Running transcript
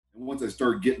once I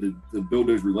started getting to build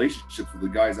those relationships with the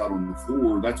guys out on the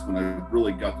floor, that's when I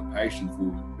really got the passion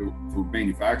for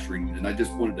manufacturing. And I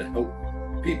just wanted to help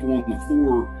people on the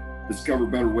floor discover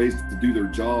better ways to do their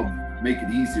job, make it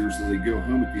easier so they go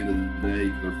home at the end of the day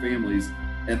to their families,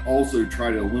 and also try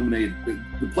to eliminate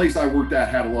the place I worked at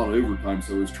had a lot of overtime,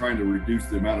 so I was trying to reduce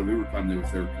the amount of overtime that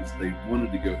was there because they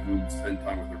wanted to go home and spend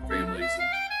time with their families.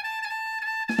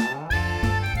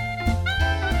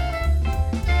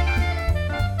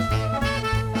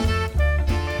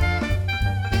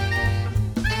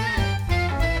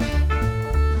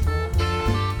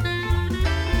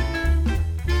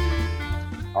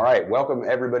 All right, welcome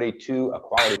everybody to A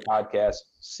Quality Podcast,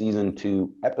 Season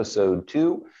 2, Episode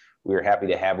 2. We are happy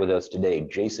to have with us today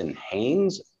Jason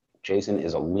Haines. Jason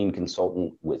is a lean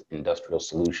consultant with Industrial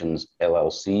Solutions,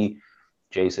 LLC.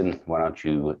 Jason, why don't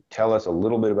you tell us a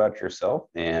little bit about yourself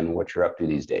and what you're up to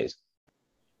these days?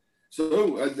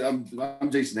 So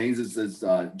I'm Jason Haines, as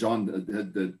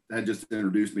John had just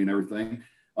introduced me and everything.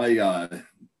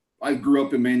 I grew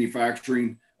up in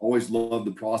manufacturing. Always loved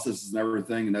the processes and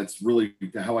everything, and that's really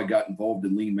how I got involved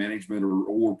in lean management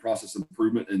or process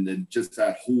improvement, and then just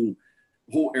that whole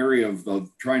area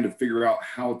of trying to figure out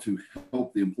how to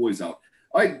help the employees out.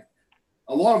 A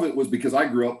lot of it was because I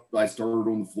grew up. I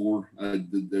started on the floor,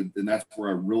 and that's where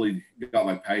I really got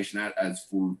my passion at as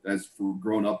for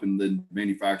growing up in the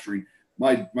manufacturing.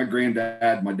 My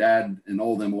granddad, my dad, and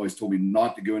all of them always told me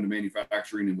not to go into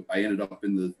manufacturing, and I ended up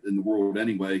in the world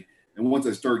anyway. And once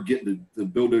I started getting to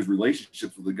build those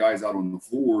relationships with the guys out on the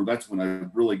floor, that's when I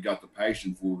really got the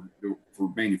passion for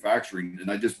manufacturing. And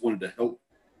I just wanted to help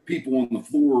people on the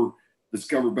floor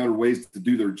discover better ways to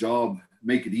do their job,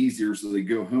 make it easier so they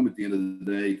go home at the end of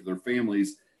the day to their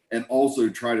families, and also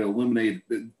try to eliminate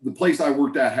the place I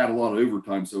worked at had a lot of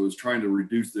overtime. So I was trying to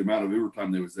reduce the amount of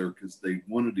overtime that was there because they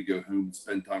wanted to go home and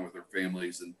spend time with their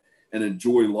families and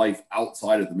enjoy life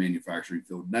outside of the manufacturing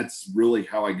field. And that's really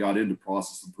how I got into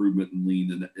process improvement and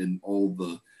lean and all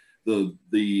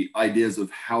the ideas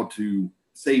of how to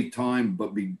save time,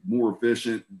 but be more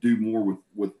efficient, do more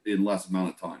with in less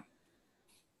amount of time.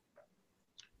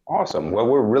 Awesome. Well,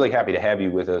 we're really happy to have you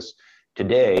with us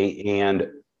today. And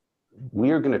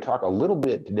we are going to talk a little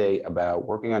bit today about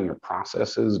working on your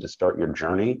processes to start your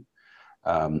journey,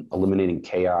 eliminating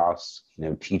chaos,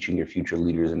 teaching your future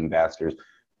leaders and ambassadors.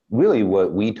 Really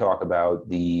what we talk about,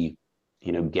 getting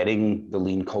the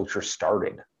lean culture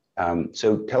started.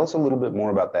 So tell us a little bit more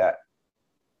about that.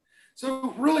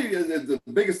 So really the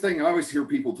biggest thing I always hear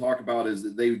people talk about is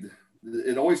that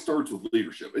it always starts with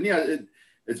leadership. And yeah,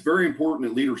 it's very important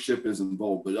that leadership is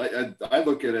involved, but I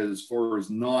look at it as far as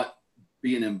not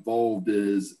being involved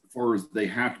as far as they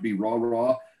have to be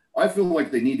rah-rah. I feel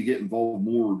like they need to get involved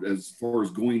more as far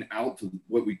as going out to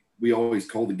what we always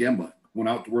call the gemba, going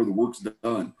out to where the work's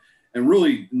done. And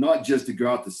really not just to go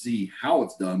out to see how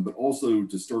it's done, but also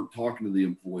to start talking to the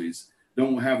employees.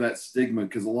 Don't have that stigma,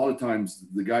 because a lot of times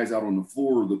the guys out on the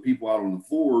floor, the people out on the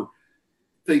floor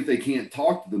think they can't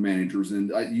talk to the managers.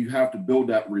 And you have to build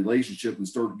that relationship and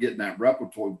start getting that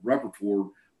repertoire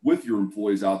with your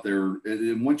employees out there.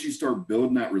 And once you start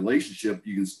building that relationship,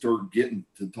 you can start getting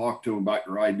to talk to them about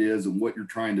your ideas and what you're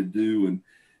trying to do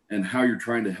and how you're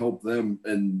trying to help them.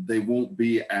 And they won't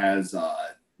be as...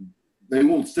 they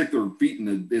won't stick their feet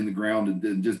in the ground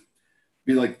and just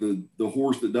be like the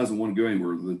horse that doesn't want to go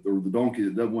anywhere, or the donkey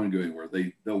that doesn't want to go anywhere.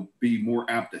 They'll be more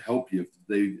apt to help you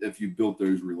if you built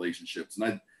those relationships.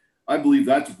 And I believe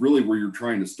that's really where you're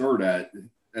trying to start at,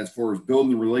 as far as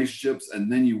building the relationships, and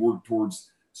then you work towards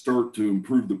start to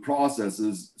improve the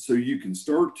processes so you can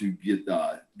start to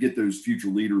get those future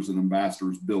leaders and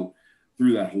ambassadors built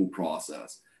through that whole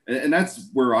process. And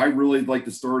that's where I really like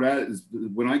to start at, is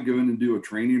when I go in and do a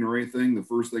training or anything, the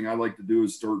first thing I like to do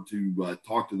is start to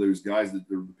talk to those guys that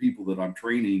they're the people that I'm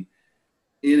training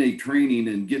in a training,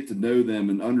 and get to know them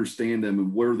and understand them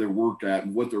and where they work at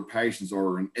and what their passions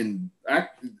are, and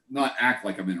not act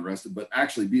like I'm interested, but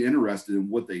actually be interested in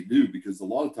what they do, because a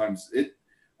lot of times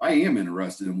I am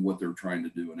interested in what they're trying to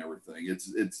do and everything.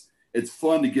 It's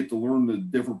fun to get to learn the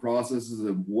different processes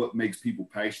and what makes people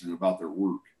passionate about their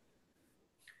work.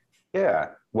 Yeah,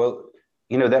 well,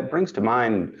 that brings to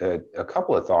mind a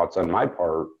couple of thoughts on my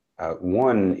part.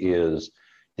 One is,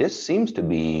 this seems to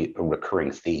be a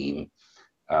recurring theme.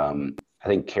 I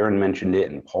think Karen mentioned it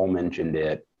and Paul mentioned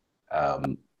it.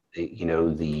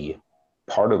 The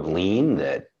part of lean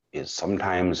that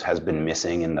sometimes has been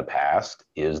missing in the past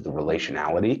is the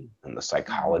relationality and the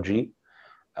psychology.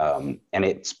 And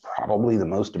it's probably the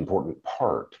most important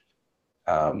part.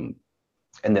 And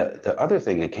the other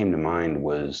thing that came to mind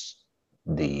was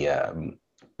the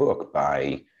book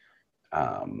by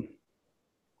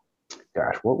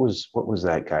gosh, what was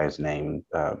that guy's name?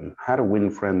 How to Win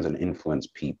Friends and Influence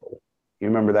People. You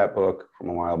remember that book from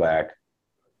a while back?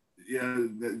 Yeah,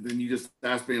 then you just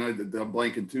asked me, and I'm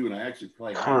blanking too, and I actually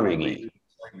probably Carnegie.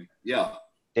 Yeah.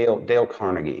 Dale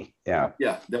Carnegie. Yeah.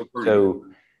 Yeah, Dale Carnegie. So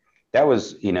that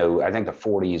was, I think the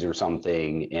 40s or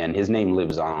something, and his name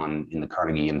lives on in the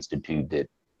Carnegie Institute that,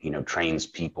 trains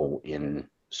people in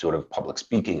sort of public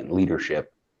speaking and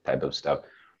leadership type of stuff.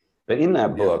 But in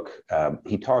that book,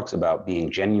 he talks about being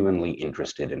genuinely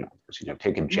interested in others,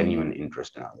 take a genuine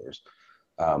interest in others.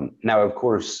 Now, of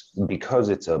course, because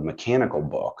it's a mechanical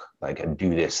book, like a do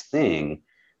this thing,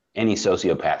 any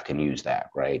sociopath can use that,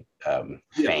 right?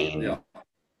 Feign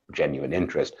genuine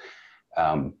interest.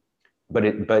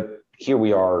 But here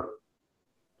we are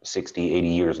 60, 80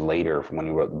 years later from when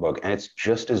you wrote the book, and it's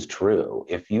just as true.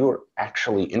 If you're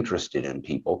actually interested in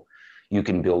people, you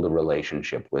can build a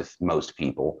relationship with most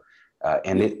people.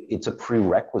 And it's a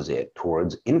prerequisite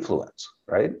towards influence,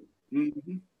 right?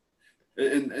 Mm-hmm.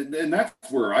 And that's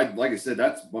where like I said,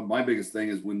 that's what my biggest thing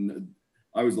is. When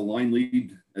I was the line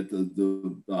lead at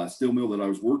the steel mill that I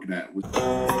was working at.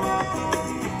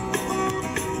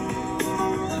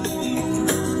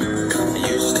 I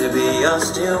used to be a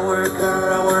steel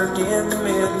worker. I worked in the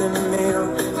Midland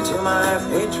mill until my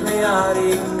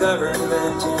patriotic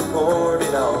government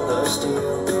imported all the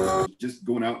steel. Just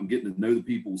going out and getting to know the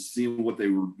people, seeing what they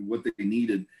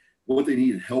needed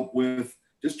help with,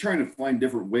 just trying to find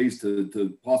different ways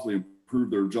to possibly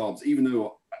improve their jobs. Even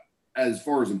though, as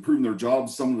far as improving their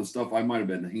jobs, some of the stuff I might have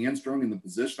been hamstrung in the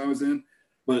position I was in,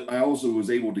 but I also was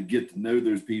able to get to know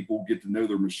those people, get to know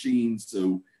their machines.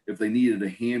 So if they needed a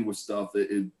hand with stuff,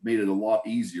 it made it a lot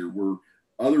easier.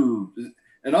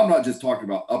 And I'm not just talking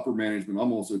about upper management,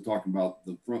 I'm also talking about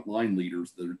the frontline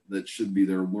leaders that should be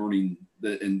there learning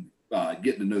that and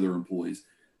getting to know their employees.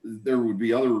 There would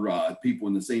be other people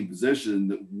in the same position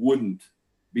that wouldn't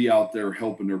be out there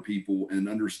helping their people and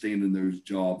understanding those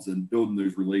jobs and building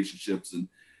those relationships. And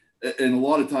a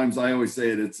lot of times I always say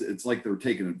it's like they're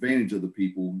taking advantage of the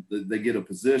people. That they get a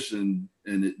position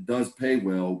and it does pay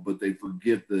well, but they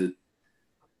forget that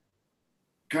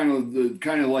kind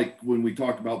of like when we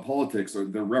talk about politics,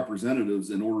 they're representatives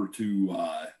in order to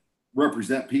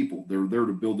represent people. They're there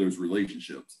to build those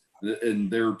relationships and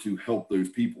there to help those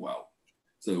people out.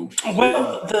 So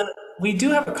we do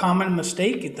have a common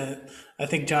mistake that I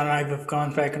think John and I have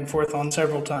gone back and forth on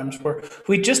several times, where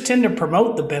we just tend to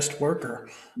promote the best worker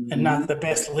and not the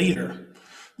best leader.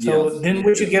 So then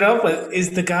what you get up with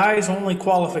is the guy's only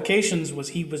qualifications was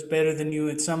he was better than you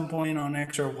at some point on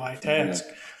X or Y task.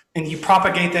 Yeah. And you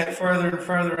propagate that further and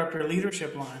further up your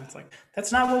leadership line. It's like,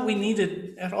 that's not what we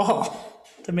needed at all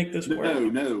to make this work.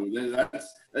 No.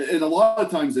 And a lot of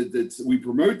times we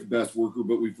promote the best worker,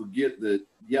 but we forget that,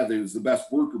 there's the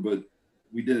best worker, but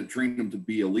we didn't train them to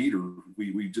be a leader.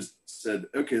 We just said,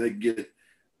 okay, they get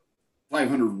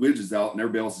 500 widgets out and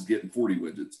everybody else is getting 40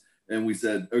 widgets. And we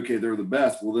said, okay, they're the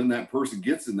best. Well, then that person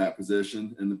gets in that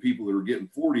position and the people that are getting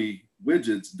 40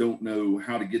 widgets don't know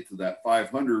how to get to that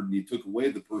 500. And you took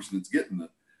away the person that's getting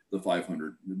the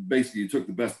 500. Basically, you took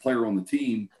the best player on the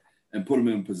team and put him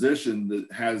in a position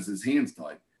that has his hands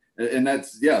tied. And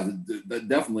that's, that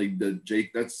definitely,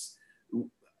 Jake,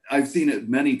 I've seen it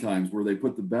many times where they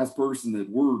put the best person that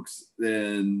works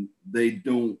and they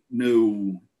don't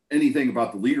know anything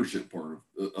about the leadership part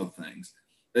of things.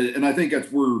 And I think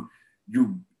that's where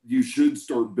you should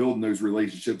start building those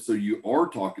relationships. So you are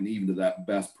talking even to that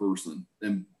best person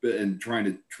and trying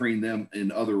to train them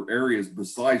in other areas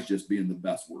besides just being the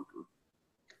best worker.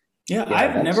 Yeah,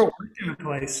 I've never worked in a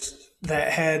place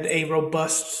that had a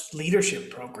robust leadership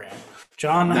program.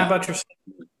 John, how about yourself?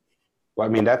 Well,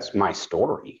 I mean, that's my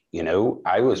story.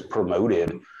 I was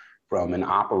promoted from an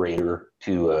operator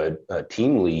to a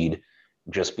team lead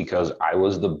just because I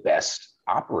was the best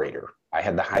operator. I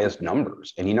had the highest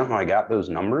numbers. And you know how I got those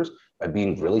numbers? By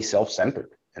being really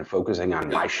self-centered and focusing on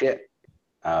my shit.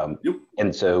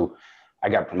 And so I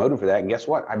got promoted for that. And guess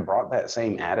what? I brought that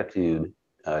same attitude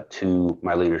to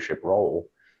my leadership role.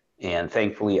 And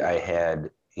thankfully I had,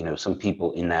 some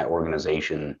people in that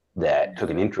organization that took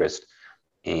an interest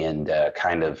and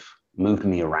kind of moved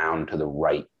me around to the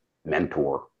right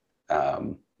mentor,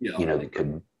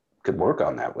 that could work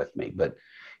on that with me. But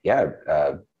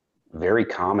very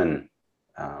common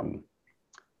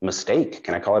mistake.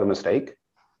 Can I call it a mistake?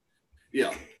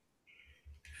 Yeah.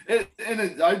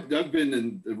 And I've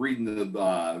been reading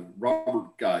the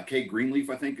Robert K. Greenleaf,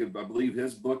 I believe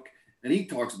his book, and he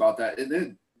talks about that.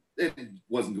 And it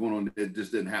wasn't going on. It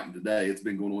just didn't happen today. It's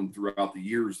been going on throughout the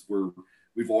years where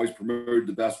we've always promoted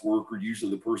the best worker,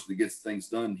 usually the person that gets things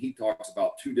done. He talks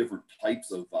about two different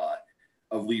types of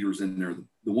of leaders in there,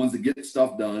 the ones that get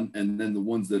stuff done, and then the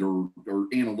ones that are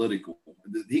analytical.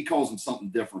 He calls them something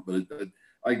different, but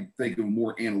I think of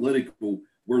more analytical,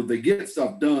 where they get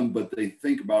stuff done, but they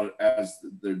think about it as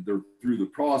they're through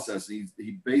the process. He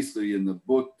basically in the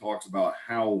book talks about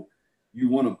how you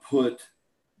want to put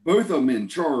both of them in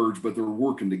charge, but they're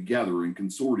working together in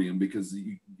consortium, because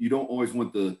you don't always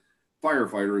want the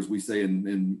firefighter, as we say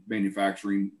in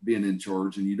manufacturing, being in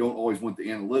charge, and you don't always want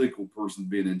the analytical person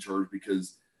being in charge,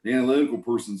 because the analytical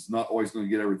person's not always going to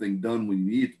get everything done when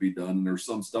you need it to be done, and there's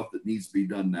some stuff that needs to be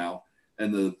done now,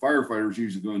 and the firefighter's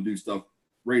usually going to do stuff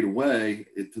right away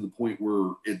to the point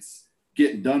where it's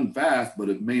getting done fast, but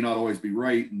it may not always be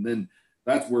right. And then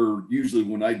that's where usually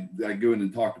when I go in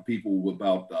and talk to people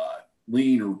about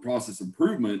lean or process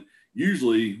improvement,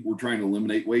 usually we're trying to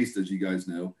eliminate waste, as you guys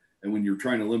know. And when you're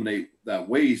trying to eliminate that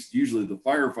waste, usually the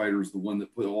firefighter is the one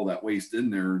that put all that waste in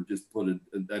there and just put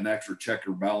an extra check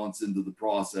or balance into the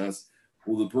process.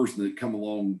 Well, the person that come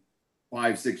along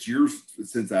 5-6 years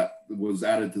since that was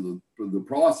added to the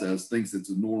process thinks it's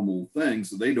a normal thing,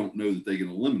 so they don't know that they can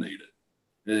eliminate it.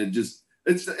 And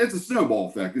it's a snowball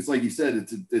effect. It's like you said,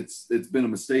 it's been a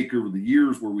mistake over the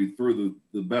years where we throw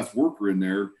the best worker in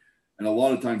there, and a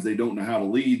lot of times they don't know how to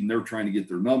lead, and they're trying to get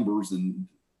their numbers, and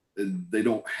they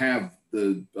don't have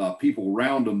the people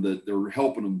around them that they're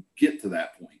helping them get to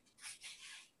that point.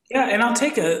 Yeah, and I'll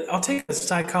take a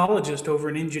psychologist over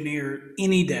an engineer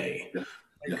any day.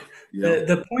 Yeah.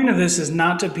 The point of this is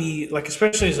not to be like,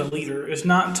 especially as a leader, is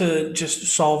not to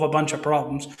just solve a bunch of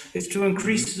problems. It's to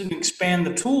increase and expand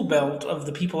the tool belt of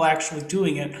the people actually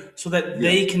doing it, so that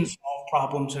they can solve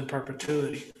problems in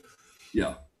perpetuity.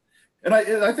 Yeah, and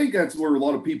I think that's where a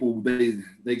lot of people they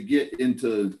get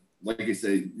into, like I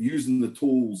say, using the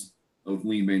tools of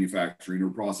lean manufacturing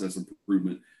or process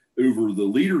improvement over the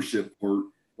leadership part.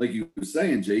 Like you were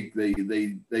saying, Jake,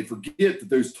 they forget that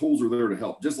those tools are there to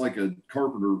help. Just like a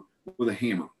carpenter with a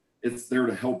hammer, it's there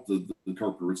to help the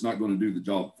carpenter. It's not going to do the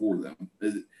job for them.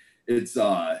 It's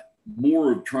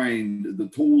more of trying the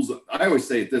tools. I always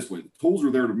say it this way: the tools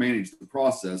are there to manage the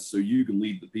process, so you can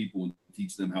lead the people and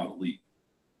teach them how to lead.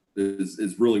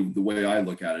 Is really the way I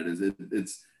look at it.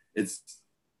 It's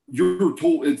your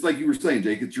tool. It's like you were saying,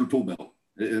 Jake. It's your tool belt.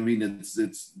 I mean,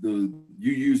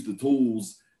 you use the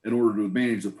tools in order to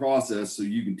manage the process so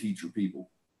you can teach your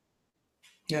people.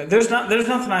 Yeah, there's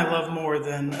nothing I love more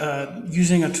than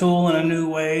using a tool in a new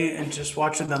way and just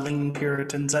watching the lean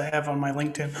Puritans I have on my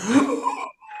LinkedIn.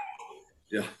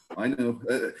 Yeah, I know.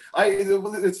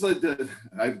 It's like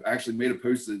I've actually made a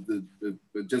post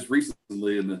just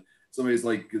recently, and somebody's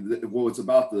like, "Well, it's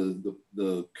about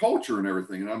the culture and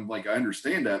everything," and I'm like, "I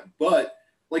understand that, but."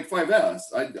 Like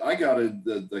 5S, I got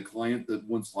the client that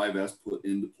wants 5S put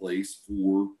into place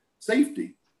for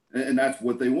safety, and that's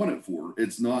what they want it for.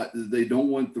 It's not, they don't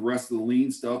want the rest of the lean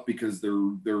stuff because they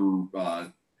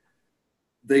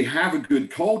have a good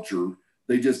culture.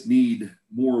 They just need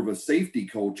more of a safety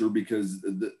culture, because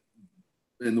in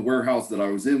the warehouse that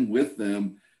I was in with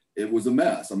them, it was a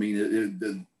mess. I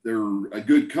mean, they're a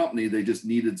good company. They just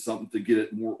needed something to get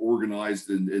it more organized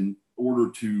in order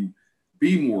to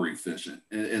be more efficient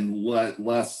and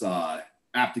less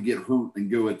apt to get hurt and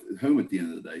go at home at the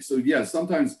end of the day. So yeah,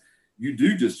 sometimes you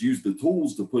do just use the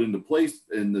tools to put into place,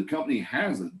 and the company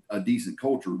has a decent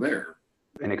culture there.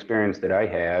 An experience that I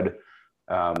had,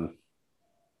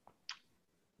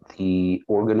 the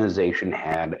organization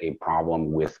had a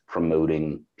problem with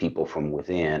promoting people from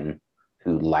within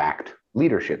who lacked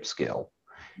leadership skill.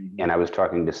 Mm-hmm. And I was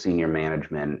talking to senior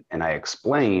management, and I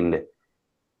explained,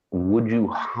 would you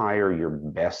hire your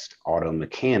best auto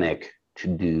mechanic to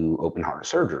do open heart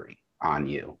surgery on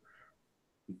you?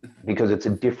 Because it's a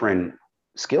different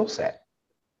skill set,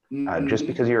 just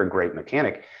because you're a great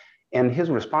mechanic. And his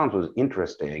response was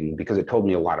interesting, because it told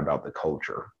me a lot about the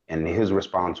culture. And his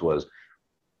response was,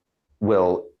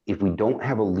 well, if we don't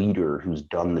have a leader who's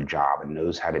done the job and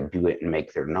knows how to do it and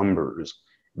make their numbers,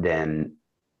 then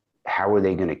how are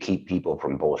they going to keep people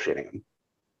from bullshitting them?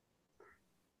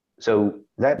 So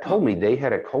that told me they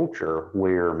had a culture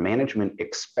where management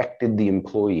expected the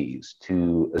employees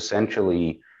to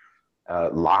essentially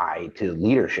lie to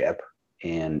leadership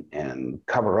and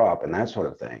cover up and that sort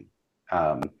of thing.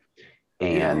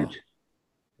 And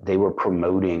they were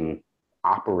promoting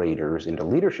operators into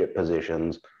leadership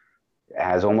positions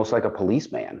as almost like a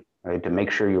policeman, right? To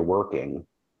make sure you're working,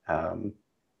 and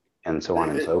so on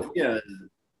and so forth. Yeah,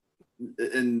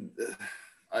 and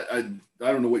I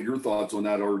don't know what your thoughts on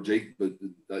that are, Jake, but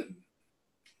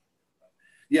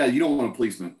yeah, you don't want a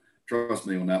policeman. Trust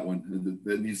me on that one.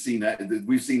 And you've seen that.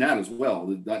 We've seen that as well.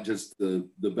 Not just the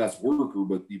best worker,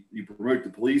 but you promote the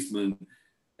policeman,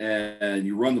 and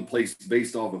you run the place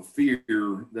based off of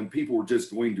fear, then people are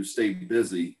just going to stay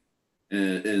busy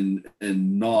and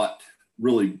not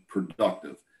really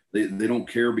productive. They don't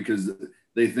care because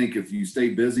they think if you stay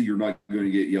busy, you're not going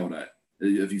to get yelled at.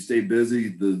 If you stay busy,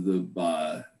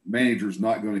 the manager's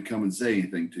not going to come and say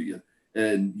anything to you.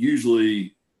 And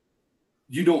usually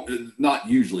you don't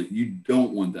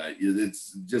want that.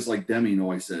 It's just like Deming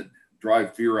always said,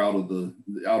 drive fear out of the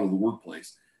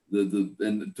workplace.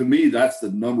 And to me, that's the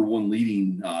number one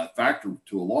leading factor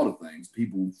to a lot of things.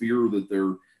 People fear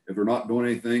that if they're not doing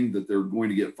anything, that they're going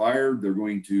to get fired. They're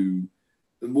going to,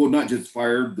 well, not just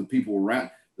fired. The people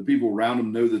around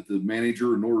them know that the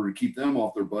manager, in order to keep them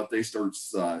off their butt, they start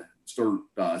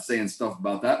saying stuff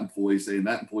about that employee, saying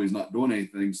that employee's not doing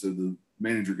anything. So the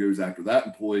manager goes after that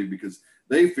employee because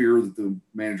they fear that the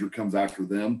manager comes after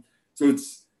them. So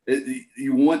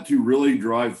you want to really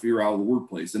drive fear out of the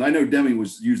workplace. And I know Deming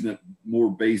was using it more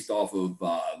based off of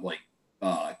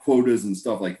quotas and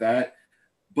stuff like that.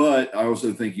 But I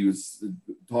also think he was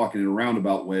talking in a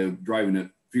roundabout way of driving it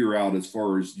fear out as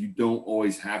far as you don't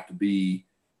always have to be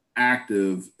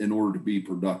active in order to be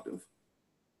productive.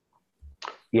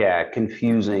 Yeah,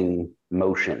 confusing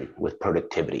motion with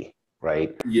productivity,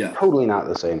 right? Yeah. Totally not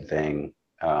the same thing.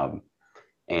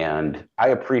 And I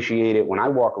appreciate it when I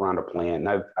walk around a plant,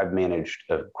 and I've managed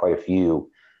quite a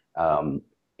few, and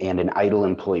an idle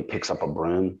employee picks up a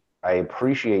broom. I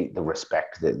appreciate the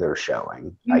respect that they're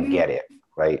showing. Mm-hmm. I get it,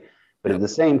 right? But at the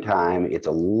same time, it's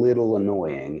a little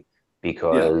annoying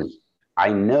because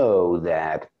I know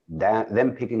that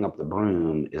them picking up the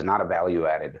broom is not a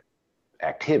value-added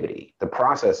activity. The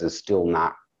process is still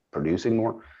not producing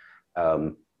more.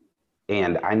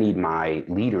 And I need my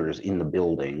leaders in the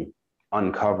building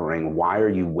uncovering, why are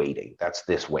you waiting? That's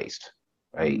this waste,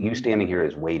 right? Mm-hmm. You standing here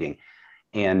is waiting.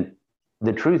 And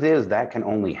the truth is that can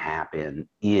only happen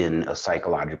in a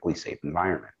psychologically safe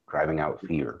environment, driving out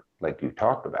fear, like you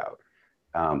talked about.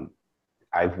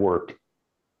 I've worked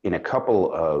in a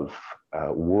couple of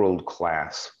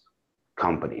world-class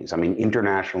companies. I mean,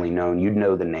 internationally known, you'd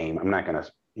know the name. I'm not going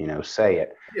to, say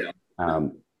it. Yeah.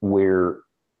 Where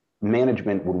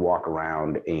management would walk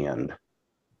around and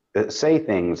say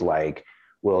things like,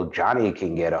 well, Johnny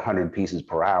can get 100 pieces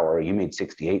per hour. You made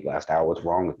 68 last hour. What's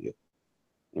wrong with you?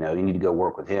 You need to go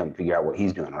work with him, figure out what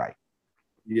he's doing right.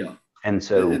 Yeah. And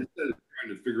so instead of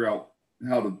trying to figure out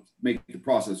how to make the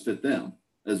process fit them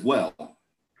as well.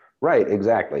 Right.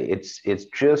 Exactly. It's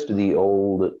just the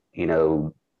old,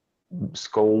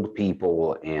 scold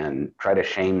people and try to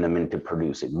shame them into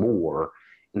producing more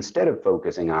instead of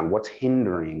focusing on what's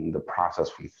hindering the process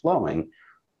from flowing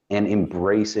and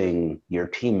embracing your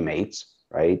teammates,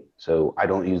 right? So I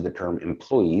don't use the term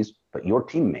employees, but your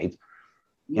teammates,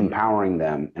 empowering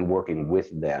them and working with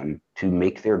them to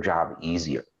make their job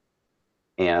easier.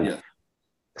 And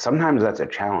sometimes that's a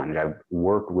challenge. I've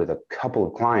worked with a couple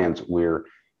of clients where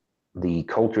the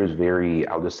culture is very,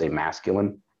 I'll just say,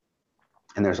 masculine.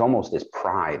 And there's almost this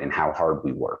pride in how hard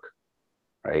we work,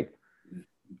 right?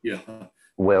 Yeah.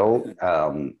 Well,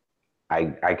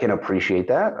 I can appreciate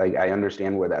that. I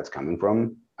understand where that's coming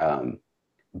from.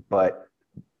 But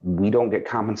we don't get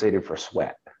compensated for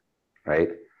sweat, right?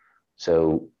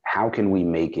 So how can we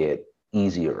make it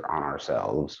easier on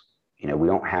ourselves? We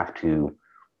don't have to,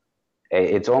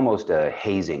 it's almost a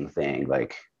hazing thing.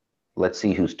 Like, let's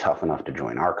see who's tough enough to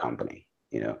join our company,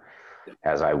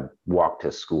 as I walk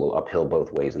to school uphill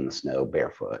both ways in the snow,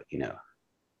 barefoot,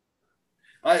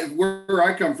 Where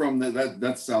I come from,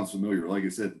 that sounds familiar. Like I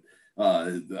said,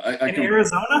 I come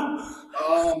Arizona?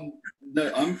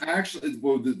 No, I'm actually,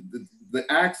 well, the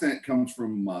accent comes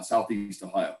from Southeast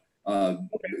Ohio. The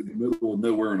middle of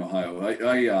nowhere in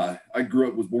Ohio. I grew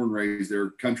up, was born and raised there,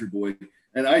 country boy.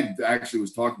 And I actually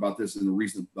was talking about this in a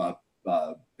recent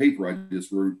paper I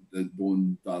just wrote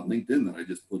on LinkedIn that I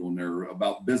just put on there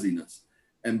about busyness.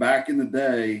 And back in the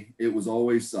day, it was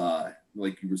always,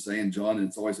 like you were saying, John,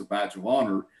 it's always a badge of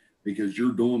honor because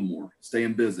you're doing more,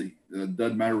 staying busy. It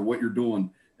doesn't matter what you're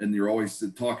doing. And you're always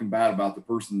talking bad about the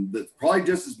person that's probably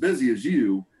just as busy as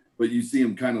you, but you see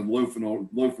them kind of loafing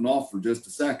off for just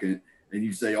a second. And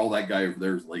you say, oh, that guy over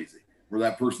there is lazy, or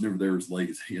that person over there is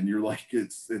lazy. And you're like,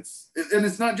 and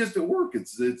it's not just at work.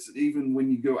 It's even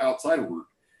when you go outside of work.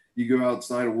 You go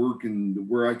outside of work, and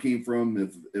where I came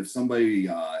from, if somebody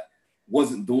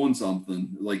wasn't doing something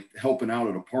like helping out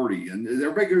at a party, and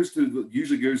everybody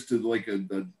usually goes to like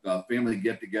a family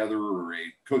get together or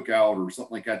a cookout or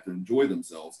something like that to enjoy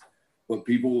themselves, but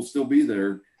people will still be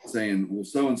there saying, well,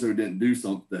 so-and-so didn't do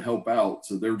something to help out,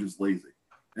 so they're just lazy.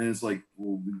 And it's like,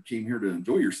 well, you came here to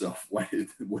enjoy yourself. What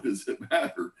does it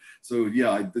matter? So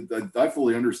yeah, I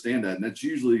fully understand that. And that's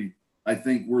usually I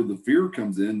think where the fear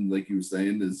comes in, like you were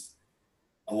saying, is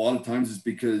a lot of times it's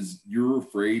because you're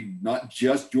afraid not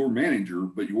just your manager,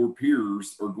 but your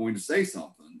peers are going to say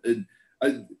something.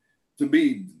 And to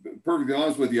be perfectly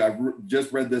honest with you,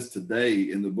 just read this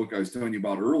today in the book I was telling you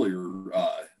about earlier,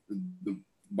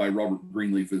 by Robert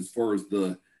Greenleaf, as far as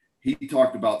he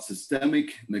talked about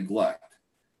systemic neglect,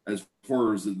 as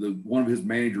far as one of his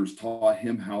managers taught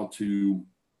him how to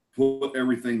put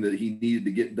everything that he needed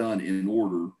to get done in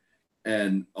order.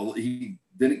 And he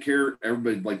didn't care.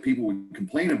 Everybody, like, people would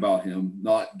complain about him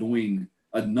not doing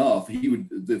enough. He would,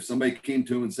 if somebody came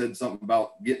to him and said something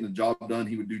about getting the job done,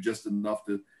 he would do just enough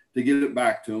to get it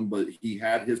back to him. But he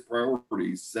had his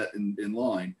priorities set in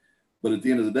line. But at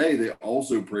the end of the day, they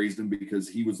also praised him because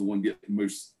he was the one getting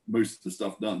most of the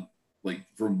stuff done, like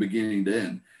from beginning to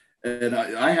end. And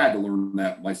I had to learn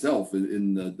that myself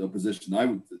in the position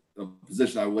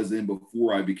I was in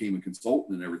before I became a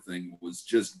consultant, and everything was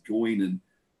just going and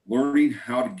learning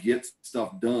how to get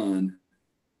stuff done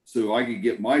so I could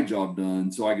get my job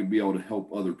done, so I could be able to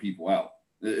help other people out.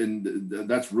 And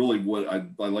that's really what I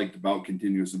liked about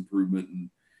continuous improvement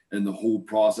and the whole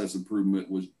process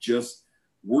improvement, was just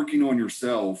working on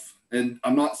yourself. And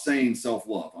I'm not saying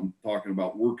self-love. I'm talking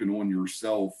about working on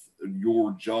yourself,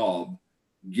 your job,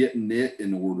 getting it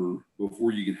in order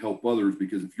before you can help others.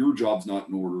 Because if your job's not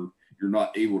in order, you're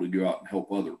not able to go out and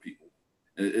help other people.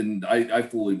 And I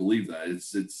fully believe that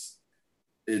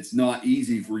it's not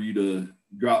easy for you to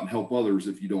go out and help others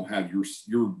if you don't have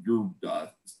your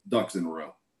ducks in a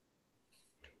row.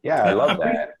 Yeah, I love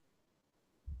that.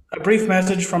 A brief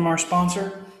message from our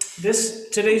sponsor.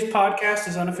 Today's podcast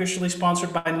is unofficially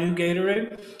sponsored by New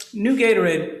Gatorade. New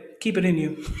Gatorade, keep it in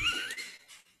you.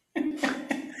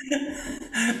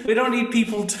 We don't need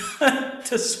people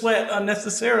to sweat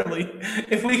unnecessarily.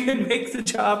 If we can make the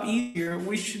job easier,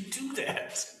 we should do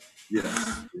that.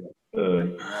 Yeah.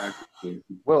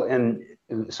 Well, and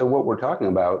so what we're talking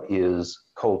about is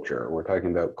culture. We're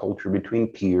talking about culture between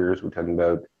peers. We're talking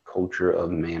about culture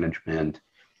of management.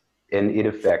 And it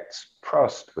affects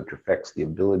trust, which affects the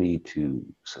ability to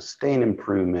sustain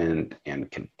improvement and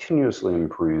continuously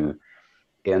improve.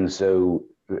 And so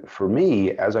for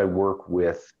me, as I work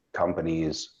with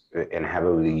companies and have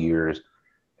over the years,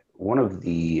 one of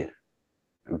the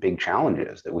big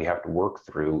challenges that we have to work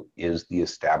through is the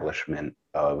establishment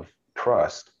of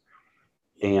trust.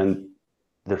 And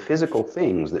the physical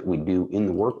things that we do in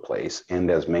the workplace and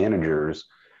as managers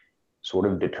sort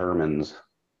of determines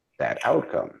that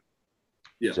outcome.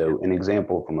 Yeah. So an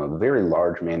example from a very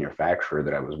large manufacturer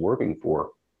that I was working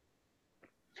for,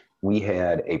 we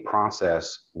had a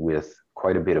process with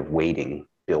quite a bit of waiting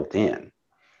built in.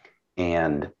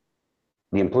 And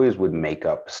the employees would make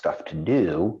up stuff to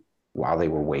do while they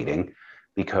were waiting,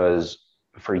 because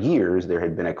for years there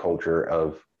had been a culture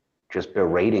of just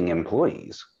berating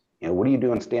employees. You know, what are you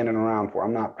doing standing around for?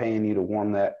 I'm not paying you to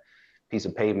warm that piece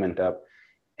of pavement up.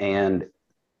 And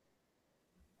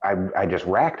I just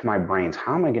racked my brains.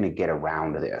 How am I going to get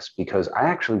around this? Because I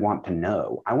actually want to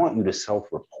know. I want you to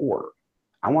self-report.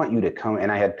 I want you to come.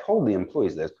 And I had told the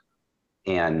employees this,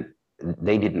 and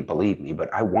they didn't believe me,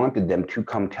 but I wanted them to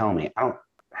come tell me, I don't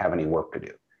have any work to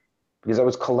do, because I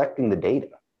was collecting the data,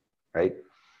 right?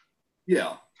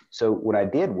 Yeah. So what I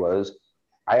did was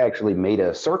I actually made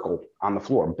a circle on the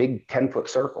floor, a big 10-foot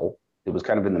circle. It was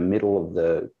kind of in the middle of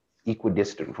the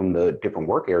equidistant from the different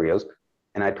work areas.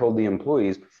 And I told the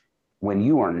employees, when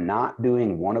you are not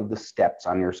doing one of the steps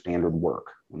on your standard work,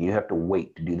 when you have to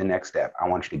wait to do the next step, I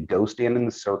want you to go stand in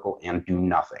the circle and do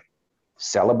nothing.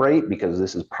 Celebrate, because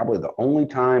this is probably the only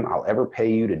time I'll ever pay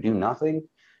you to do nothing.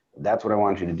 That's what I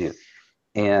want you to do.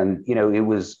 And, you know,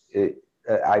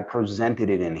 I presented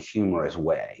it in a humorous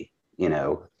way, you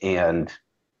know, and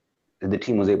the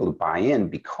team was able to buy in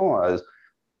because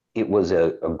it was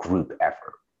a group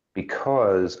effort,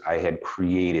 because I had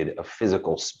created a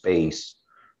physical space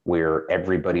where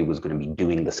everybody was going to be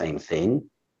doing the same thing.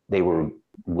 They were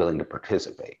willing to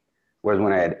participate. Whereas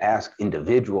when I had asked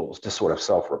individuals to sort of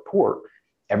self-report,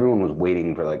 everyone was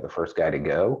waiting for like the first guy to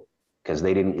go, because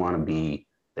they didn't want to be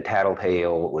the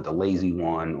tattletale or the lazy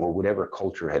one or whatever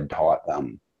culture had taught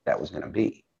them that was going to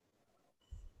be.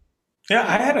 Yeah,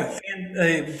 I had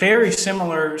a very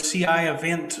similar CI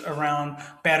event around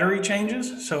battery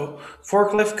changes. So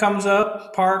forklift comes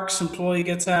up, parks, employee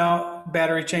gets out,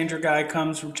 battery changer guy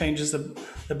comes and changes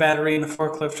the battery, and the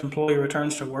forklift employee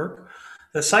returns to work.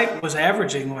 The site was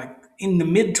averaging like in the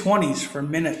mid-20s for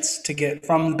minutes to get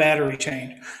from the battery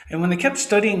change. And when they kept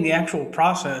studying the actual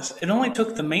process, it only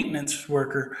took the maintenance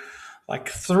worker like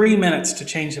 3 minutes to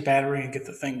change the battery and get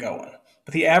the thing going.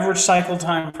 But the average cycle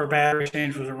time for battery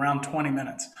change was around 20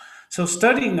 minutes. So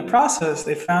studying the process,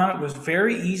 they found it was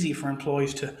very easy for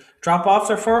employees to drop off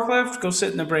their forklift, go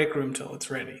sit in the break room until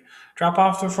it's ready. Drop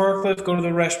off their forklift, go to the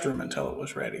restroom until it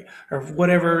was ready, or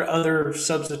whatever other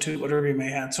substitute, whatever you may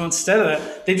have. So instead of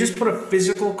that, they just put a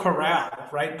physical corral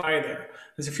right by there.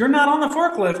 Because if you're not on the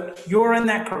forklift, you're in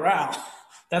that corral.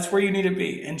 That's where you need to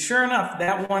be. And sure enough,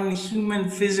 that one human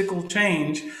physical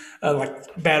change,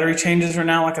 like battery changes are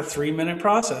now like a 3-minute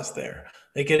process there.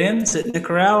 They get in, sit in the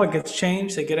corral, it gets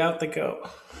changed, they get out, they go.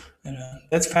 And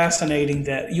that's fascinating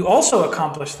that you also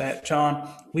accomplish that, John,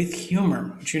 with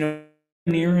humor, which,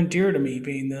 near and dear to me,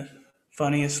 being the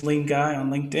funniest lean guy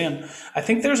on LinkedIn. I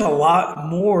think there's a lot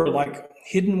more like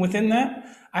hidden within that.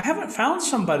 I haven't found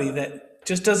somebody that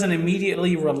just doesn't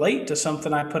immediately relate to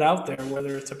something I put out there,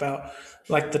 whether it's about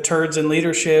like the turds in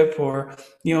leadership or,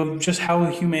 just how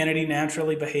humanity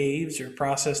naturally behaves or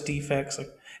process defects. Like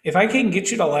if I can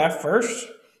get you to laugh first,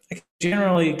 I can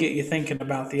generally get you thinking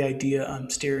about the idea I'm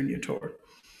steering you toward.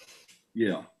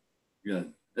 Yeah. Yeah.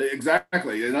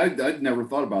 Exactly. And I'd never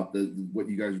thought about what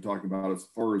you guys are talking about as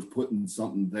far as putting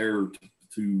something there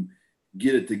to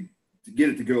get it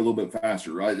to go a little bit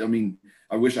faster. I mean,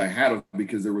 I wish I had it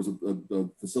because there was a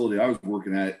facility I was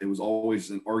working at. It was always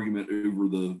an argument over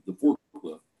the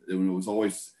forklift. It was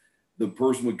always the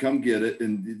person would come get it.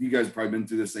 And you guys have probably been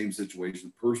through the same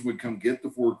situation. The person would come get the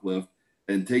forklift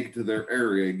and take it to their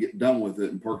area, get done with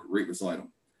it, and park it right beside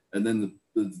them. And then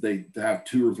they have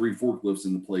 2 or 3 forklifts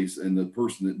in the place, and the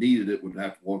person that needed it would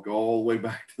have to walk all the way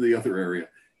back to the other area,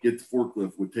 get the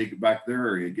forklift, would take it back to their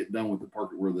area, get done with the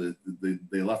park where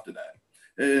they left it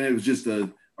at. And it was just a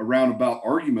roundabout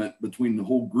argument between the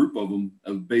whole group of them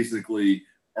of basically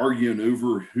arguing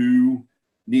over who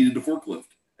needed the forklift.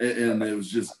 And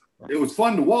it was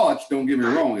fun to watch, don't get me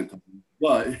wrong,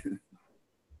 but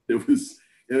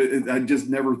I just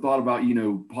never thought about,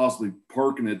 possibly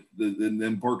parking it and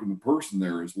then parking the person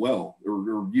there as well,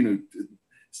 or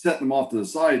setting them off to the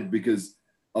side, because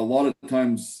a lot of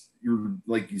times you're,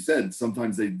 like you said,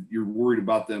 sometimes you're worried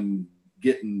about them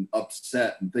getting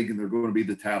upset and thinking they're going to be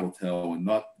the tattletale and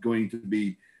not going to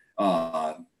be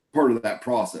part of that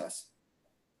process.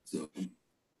 So.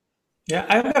 Yeah,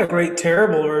 I've got a great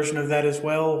terrible version of that as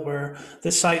well, where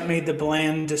the site made the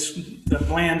bland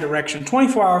direction,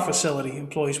 24-hour facility,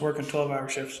 employees working 12-hour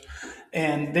shifts,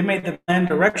 and they made the bland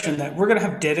direction that we're going to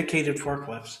have dedicated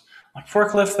forklifts. Like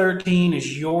forklift 13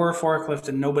 is your forklift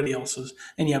and nobody else's,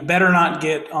 and you better not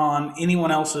get on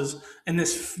anyone else's. And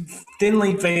this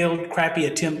thinly veiled, crappy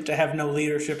attempt to have no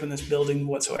leadership in this building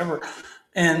whatsoever.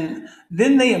 And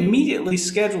then they immediately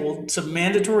scheduled some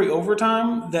mandatory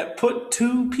overtime that put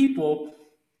 2 people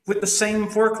with the same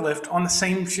forklift on the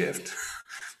same shift.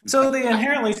 So they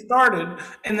inherently started,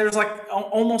 and there's like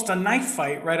almost a knife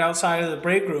fight right outside of the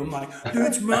break room. Like, dude,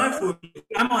 it's my forklift.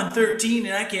 I'm on 13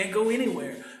 and I can't go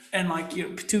anywhere. And like,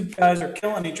 2 guys are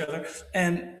killing each other.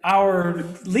 And our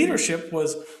leadership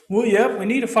was, well, yep, we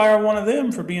need to fire one of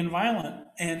them for being violent.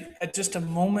 And at just a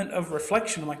moment of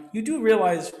reflection, I'm like, you do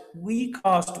realize we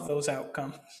caused those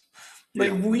outcomes.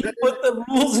 Like, we put the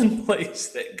rules in place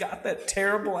that got that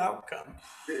terrible outcome.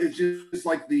 It's just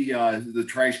like the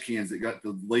trash cans that got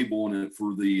the label on it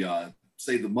for the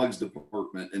say the mugs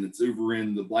department, and it's over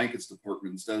in the blankets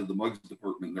department instead of the mugs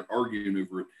department. They're arguing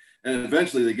over it, and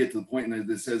eventually they get to the point and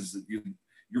it says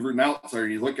you're an outsider,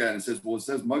 and you look at it and it says, well, it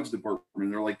says mugs department,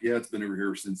 and they're like, yeah, it's been over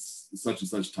here since such and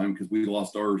such time because we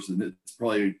lost ours, and it's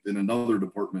probably in another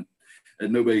department.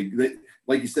 And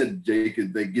like you said, Jake,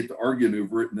 they get to arguing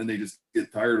over it, and then they just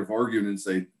get tired of arguing and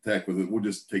say, heck with it, we'll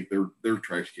just take their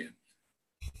trash can.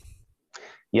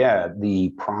 Yeah, the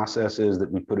processes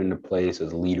that we put into place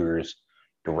as leaders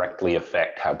directly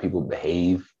affect how people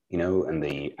behave, and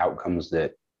the outcomes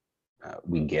that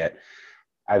we get.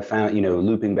 I've found,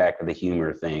 looping back to the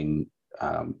humor thing,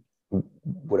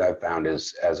 what I've found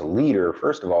is, as a leader,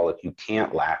 first of all, if you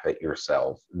can't laugh at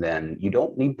yourself, then you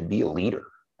don't need to be a leader.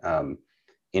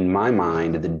 In my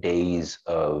mind, the days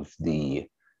of the,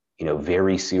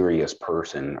 very serious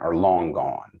person are long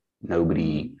gone.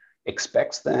 Nobody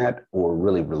expects that or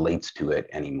really relates to it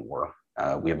anymore.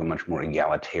 We have a much more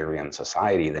egalitarian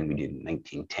society than we did in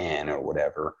 1910 or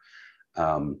whatever.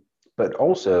 But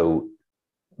also,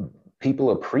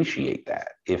 people appreciate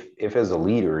that. If as a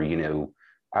leader,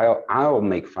 I'll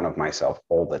make fun of myself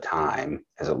all the time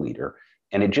as a leader,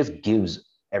 and it just gives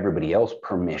everybody else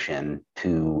permission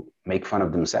to make fun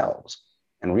of themselves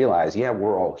and realize, yeah,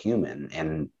 we're all human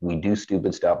and we do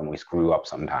stupid stuff and we screw up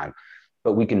sometimes,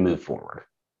 but we can move forward,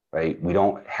 right? We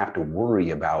don't have to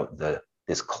worry about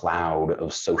this cloud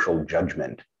of social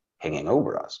judgment hanging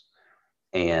over us.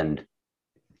 And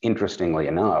interestingly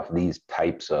enough, these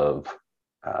types of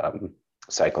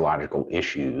psychological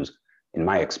issues, in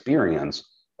my experience,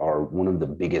 are one of the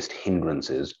biggest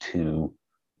hindrances to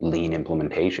lean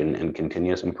implementation and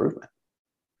continuous improvement.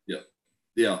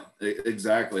 Yeah,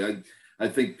 exactly. I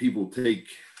think people take,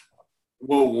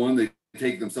 well, one, they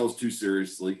take themselves too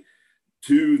seriously.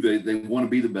 Two, they want to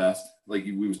be the best. Like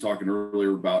we was talking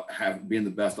earlier about being the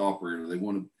best operator. They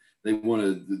want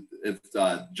to, if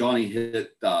Johnny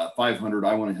hit 500,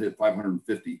 I want to hit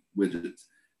 550 widgets,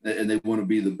 and they want to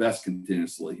be the best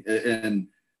continuously. And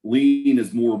lean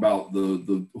is more about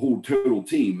the whole total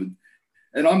team.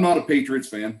 And I'm not a Patriots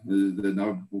fan, and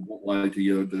I won't lie to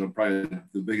you that I'm probably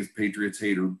the biggest Patriots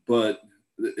hater. But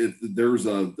if there's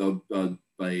a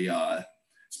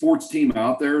sports team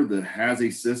out there that has a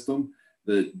system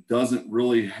that doesn't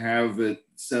really have it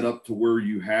set up to where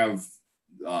you have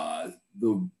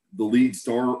the lead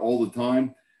star all the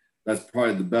time, that's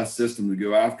probably the best system to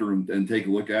go after and take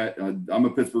a look at. I'm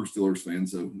a Pittsburgh Steelers fan,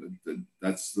 so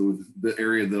that's the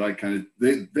area that I kind of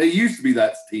 – they used to be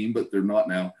that team, but they're not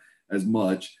now as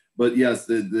much. But yes,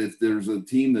 if there's a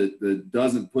team that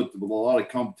doesn't put a lot of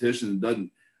competition and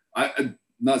doesn't – I'm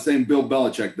not saying Bill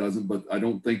Belichick doesn't, but I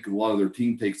don't think a lot of their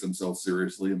team takes themselves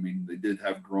seriously. I mean, they did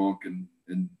have Gronk and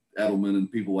Edelman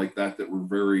and people like that were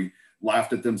very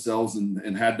laughed at themselves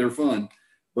and had their fun.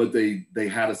 But they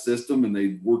had a system and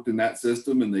they worked in that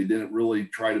system, and they didn't really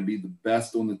try to be the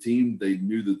best on the team. They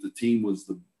knew that the team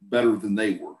was better than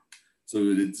they were.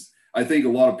 So I think a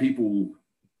lot of people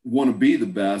want to be the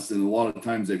best, and a lot of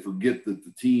times they forget that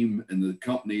the team and the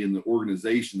company and the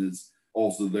organization is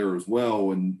also there as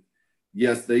well. And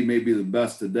yes, they may be the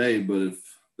best today, but if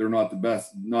they're not the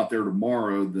best, not there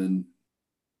tomorrow, then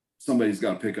somebody's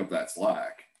got to pick up that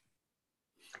slack.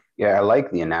 Yeah, I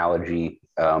like the analogy.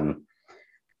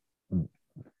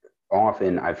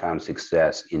 Often I found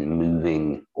success in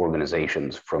moving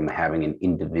organizations from having an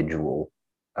individual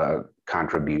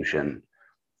contribution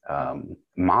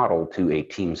model to a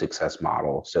team success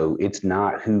model. So it's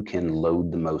not who can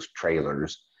load the most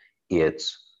trailers,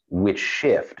 it's which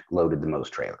shift loaded the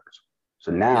most trailers.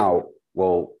 So now,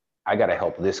 well, I got to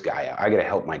help this guy out. I got to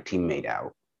help my teammate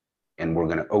out, and we're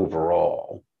going to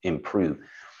overall improve.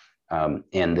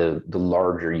 And the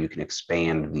larger you can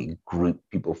expand the group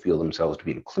people feel themselves to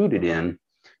be included in,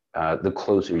 the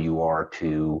closer you are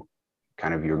to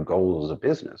kind of your goals as a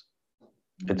business.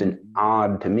 It's an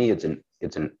odd, to me, it's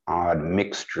an odd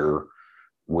mixture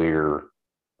where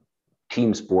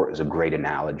team sport is a great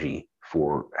analogy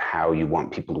for how you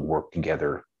want people to work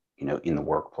together, in the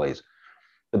workplace.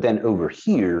 But then over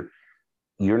here,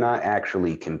 you're not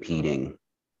actually competing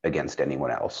against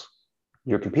anyone else.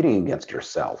 You're competing against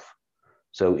yourself.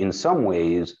 So in some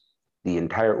ways, the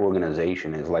entire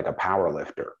organization is like a power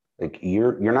lifter. Like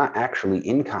you're not actually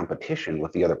in competition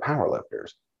with the other power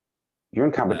lifters. You're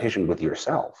in competition with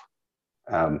yourself.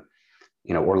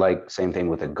 Or like same thing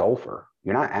with a golfer.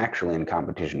 You're not actually in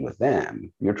competition with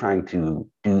them. You're trying to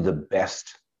do the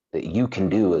best that you can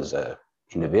do as an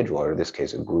individual, or in this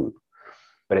case, a group.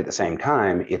 But at the same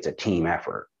time, it's a team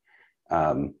effort.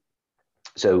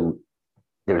 So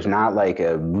there's not like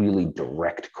a really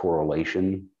direct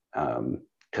correlation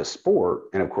to sport.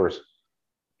 And of course,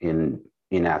 in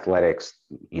athletics,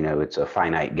 it's a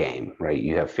finite game, right?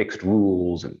 You have fixed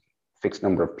rules and fixed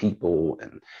number of people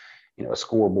and, a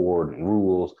scoreboard and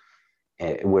rules,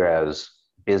 whereas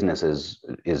business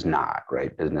is not,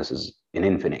 right? Business is an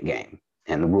infinite game,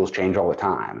 and the rules change all the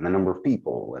time, and the number of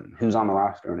people and who's on the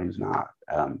roster and who's not.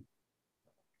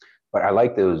 But I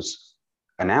like those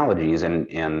analogies,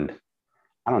 and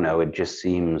I don't know, it just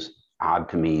seems odd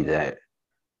to me that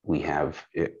we have,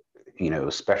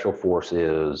 special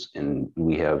forces, and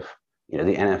we have, the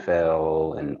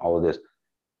NFL and all of this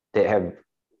that have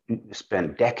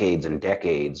spent decades and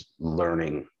decades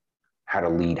learning how to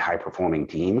lead high performing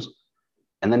teams.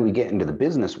 And then we get into the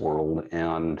business world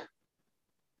and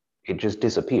it just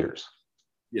disappears.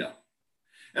 Yeah.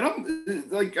 And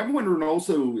I'm wondering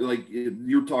also, like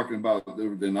you're talking about,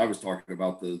 and I was talking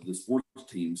about the sports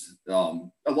teams. A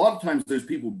lot of times those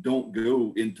people don't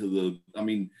go into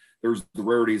there's the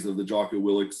rarities of the Jocko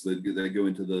Willits that go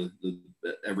into the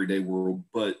everyday world,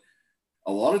 but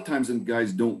a lot of times them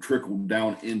guys don't trickle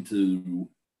down into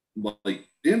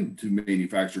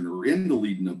manufacturing or into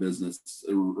leading a business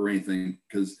or anything,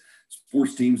 because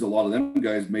sports teams, a lot of them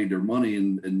guys made their money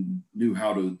and knew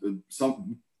how to,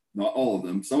 not all of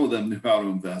them, some of them knew how to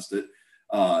invest it.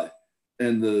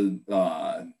 And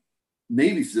the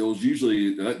Navy SEALs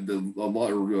usually,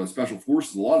 special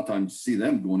forces, a lot of times see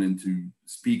them going into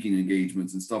speaking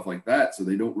engagements and stuff like that. So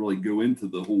they don't really go into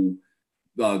the whole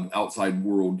outside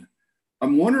world.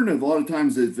 I'm wondering a lot of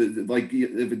times if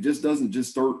it just doesn't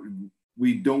just start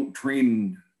we don't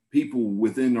train people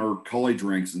within our college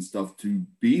ranks and stuff to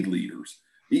be leaders.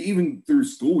 Even through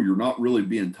school, you're not really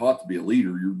being taught to be a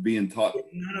leader. You're being taught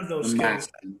none of those skills.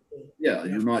 Yeah,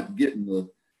 you're not getting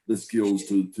the skills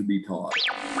to be taught.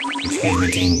 Excuse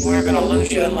me, team. We're going to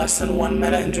lose you in less than 1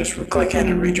 minute, and just click in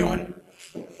and rejoin.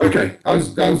 Okay, I was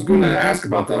going to ask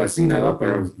about that. I seen that up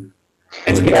there.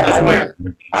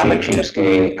 I'm a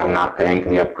cheapskate. I'm not paying for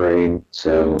the upgrade,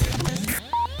 so.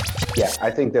 Yeah,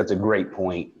 I think that's a great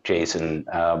point, Jason.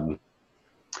 I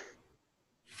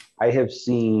have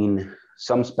seen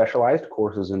some specialized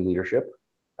courses in leadership.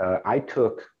 I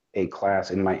took a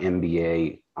class in my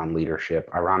MBA on leadership.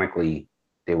 Ironically,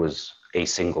 there was a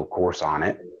single course on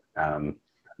it,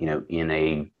 in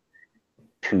a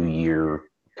 2-year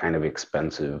kind of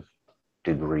expensive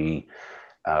degree.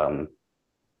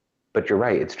 But you're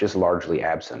right, it's just largely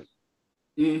absent.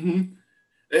 Mm-hmm.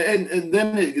 And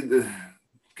then,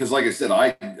 because like I said,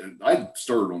 I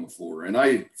started on the floor, and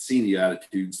I seen the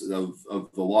attitudes of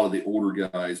a lot of the older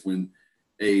guys when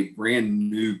a brand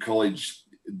new college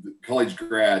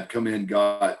grad come in,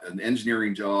 got an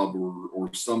engineering job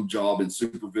or some job in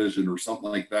supervision or something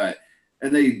like that,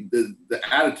 and the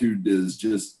attitude is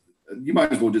just, you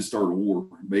might as well just start a war,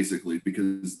 basically,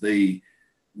 because the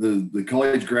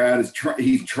college grad is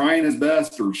he's trying his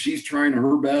best, or she's trying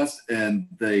her best, and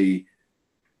they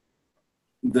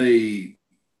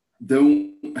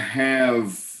don't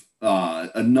have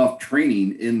enough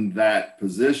training in that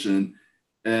position,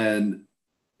 and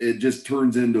it just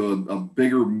turns into a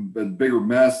bigger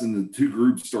mess, and the two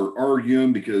groups start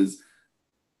arguing because,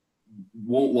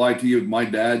 won't lie to you, my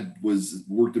dad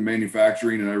worked in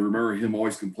manufacturing, and I remember him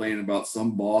always complaining about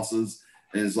some bosses,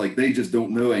 and it's like, they just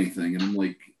don't know anything. And I'm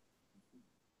like,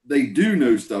 they do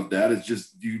know stuff, Dad. It's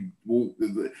just, you won't,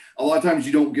 a lot of times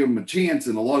you don't give them a chance.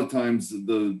 And a lot of times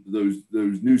those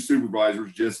new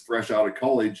supervisors just fresh out of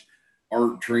college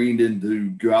aren't trained in to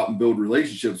go out and build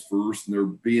relationships first. And they're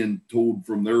being told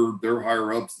from their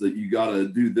higher ups that you got to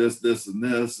do this, and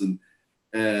this,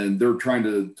 and they're trying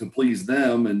to please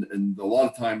them. And a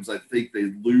lot of times I think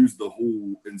they lose the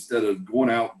whole, instead of going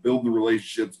out, building the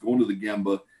relationships, going to the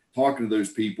Gemba, talking to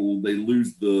those people, they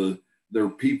lose their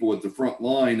people at the front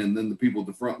line, and then the people at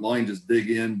the front line just dig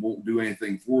in, won't do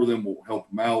anything for them, won't help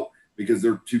them out because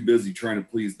they're too busy trying to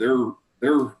please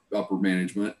their upper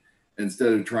management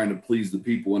instead of trying to please the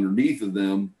people underneath of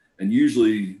them. And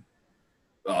usually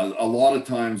a lot of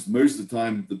times, most of the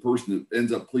time, the person that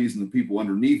ends up pleasing the people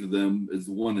underneath of them is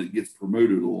the one that gets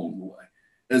promoted along the way,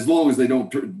 as long as they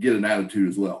don't get an attitude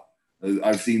as well.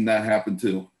 I've seen that happen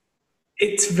too.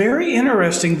 It's very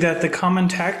interesting that the common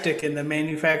tactic in the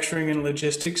manufacturing and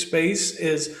logistics space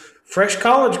is fresh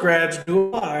college grads do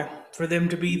apply for them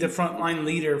to be the frontline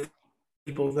leader for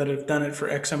people that have done it for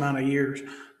X amount of years.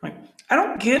 Like, I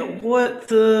don't get what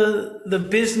the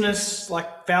business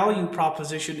value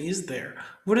proposition is there.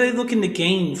 What are they looking to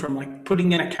gain from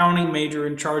putting an accounting major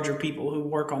in charge of people who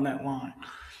work on that line?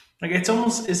 It's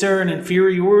almost, is there an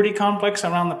inferiority complex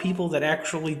around the people that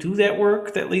actually do that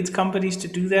work that leads companies to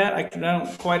do that? I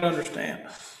don't quite understand.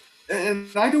 And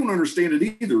I don't understand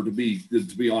it either, to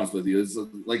be honest with you. It's,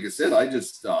 like I said,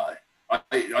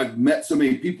 I've met so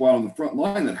many people out on the front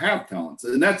line that have talents,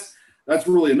 and that's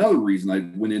really another reason I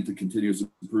went into continuous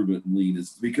improvement and lean, is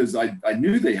because I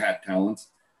knew they had talents,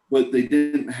 but they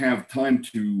didn't have time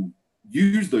to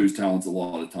use those talents a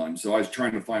lot of times. So I was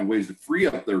trying to find ways to free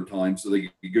up their time so they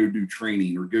could go do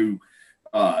training or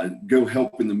go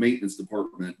help in the maintenance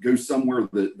department, go somewhere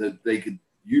that they could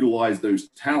utilize those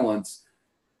talents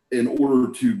in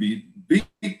order to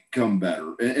become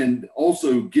better, and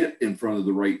also get in front of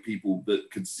the right people that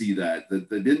could see that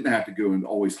they didn't have to go and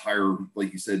always hire,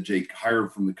 like you said, Jake, hire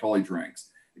from the college ranks,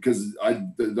 because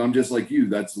I'm just like you.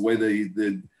 That's the way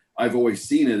I've always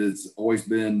seen it. It's always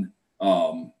been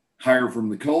hire from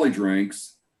the college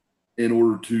ranks in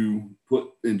order to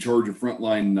put in charge of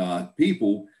frontline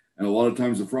people. And a lot of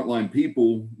times the frontline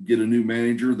people get a new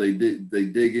manager, they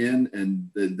dig in, and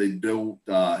they don't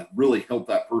really help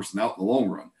that person out in the long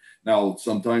run. Now,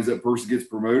 sometimes that person gets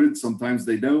promoted, sometimes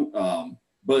they don't.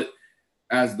 But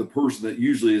as the person that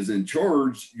usually is in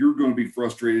charge, you're going to be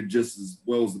frustrated just as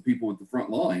well as the people at the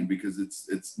front line, because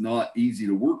it's not easy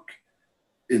to work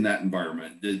in that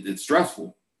environment. It's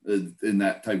stressful in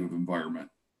that type of environment.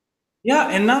 Yeah,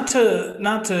 and not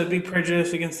to be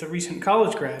prejudiced against the recent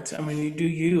college grads. I mean, you do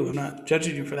you. I'm not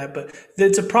judging you for that, but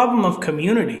it's a problem of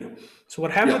community. So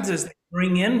what happens is they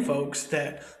bring in folks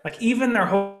that, even their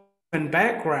whole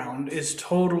background is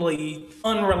totally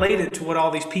unrelated to what all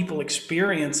these people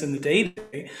experience in the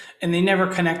day-to-day, and they never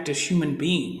connect as human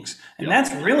beings. And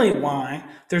that's really why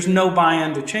there's no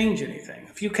buy-in to change anything.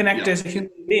 If you connect Yeah. as a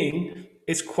human being,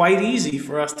 it's quite easy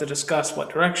for us to discuss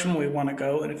what direction we want to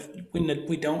go. And if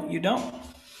we don't, you don't.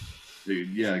 Dude,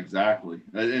 yeah, exactly.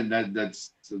 And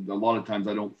that's a lot of times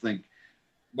I don't think,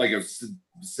 like I've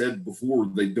said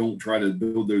before, they don't try to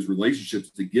build those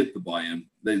relationships to get the buy-in.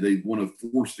 They want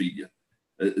to force feed you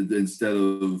instead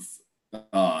of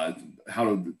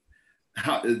how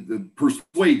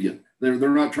persuade you. They're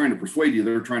not trying to persuade you.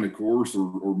 They're trying to coerce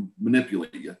or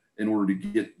manipulate you in order to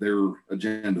get their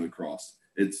agenda across.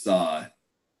 It's a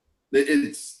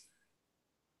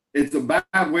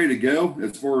bad way to go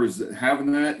as far as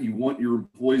having that. You want your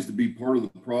employees to be part of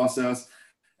the process.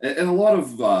 And a lot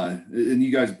of, and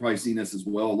you guys have probably seen this as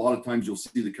well. A lot of times you'll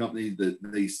see the company that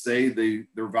they say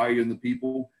they're valuing the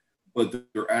people, but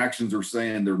their actions are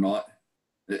saying they're not.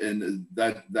 And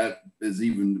that is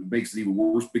even makes it even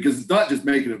worse, because it's not just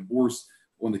making it worse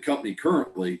on the company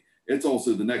currently. It's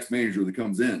also the next manager that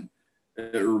comes in,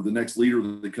 or the next leader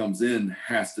that comes in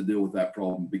has to deal with that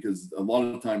problem, because a lot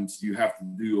of times you have to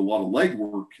do a lot of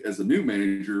legwork as a new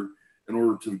manager in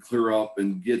order to clear up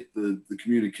and get the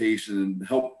communication and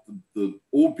help the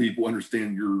old people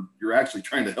understand you're actually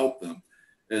trying to help them.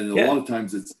 And a lot of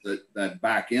times it's that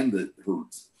back end that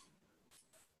hurts.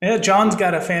 Yeah, John's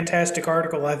got a fantastic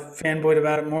article. I've fanboyed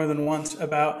about it more than once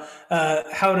about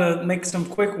how to make some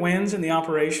quick wins in the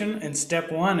operation. And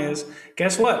step one is,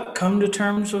 guess what? Come to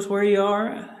terms with where you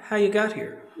are, how you got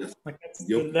here. Yes. Like that's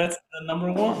the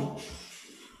number one.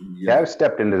 Yeah, I've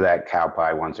stepped into that cow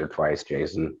pie once or twice,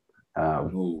 Jason.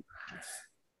 And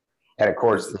of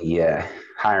course, the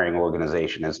hiring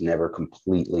organization is never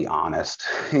completely honest,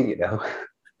 you know.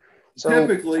 So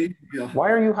typically, why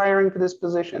are you hiring for this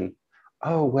position?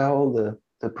 Oh, well,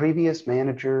 the previous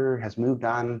manager has moved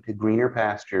on to greener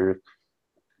pastures.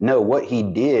 No, what he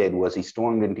did was he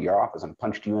stormed into your office and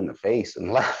punched you in the face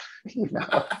and left. You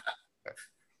know?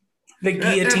 The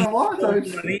guillotine. And a lot of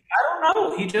times, I don't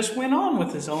know. He just went on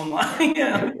with his own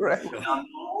line. Right.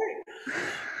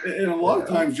 And a lot of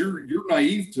times you're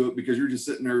naive to it, because you're just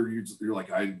sitting there, you're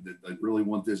like, I really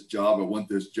want this job. I want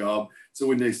this job. So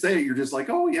when they say it, you're just like,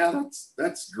 oh yeah,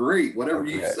 that's great. Whatever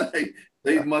you say.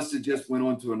 They must have just went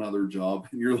on to another job.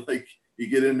 And you're like, you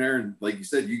get in there and like you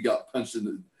said, you got punched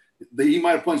in he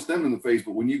might have punched them in the face,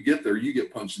 but when you get there, you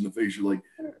get punched in the face. You're like,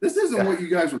 this isn't what you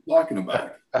guys were talking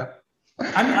about.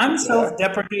 I'm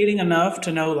self-deprecating enough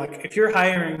to know, like, if you're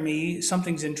hiring me,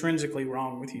 something's intrinsically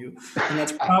wrong with you, and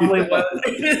that's probably what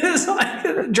is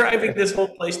like driving this whole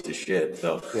place to shit.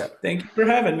 So, thank you for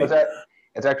having me.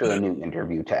 It's actually a new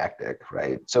interview tactic,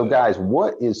 right? So, guys,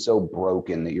 what is so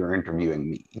broken that you're interviewing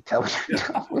me? Tell me.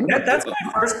 That's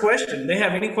my first question. They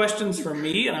have any questions for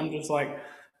me, and I'm just like,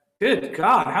 good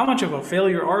God, how much of a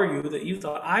failure are you that you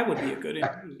thought I would be a good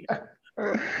interview?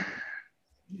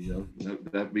 You know,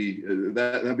 that'd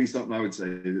be something I would say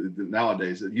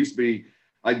nowadays. It used to be,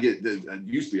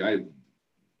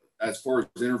 as far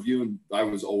as interviewing, I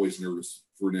was always nervous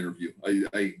for an interview.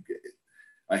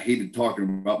 I hated talking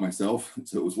about myself.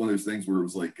 So it was one of those things where it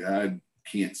was like, I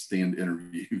can't stand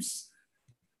interviews.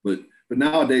 But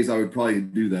nowadays I would probably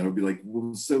do that. I'd be like,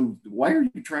 well, so why are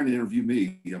you trying to interview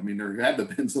me? I mean, there had to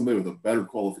have been somebody with a better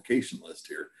qualification list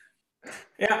here.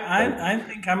 Yeah, I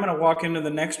think I'm going to walk into the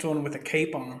next one with a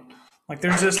cape on. Like,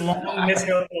 there's this long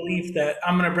misguided belief that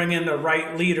I'm going to bring in the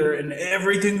right leader and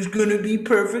everything's going to be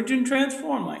perfect and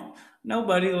transform. Like,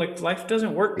 nobody, like, life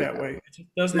doesn't work that way. It just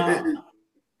does not.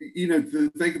 You know, to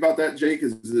think about that, Jake,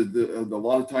 is a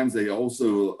lot of times a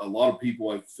lot of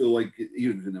people, I feel like,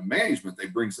 even in the management, they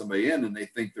bring somebody in and they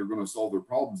think they're going to solve their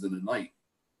problems in a night.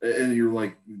 And you're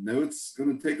like, no, it's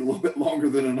going to take a little bit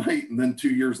longer than a night. And then 2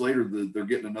 years later, they're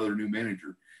getting another new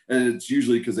manager. And it's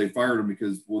usually because they fired them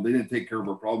because, well, they didn't take care of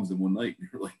our problems in one night. And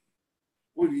you're like,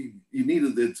 well, you need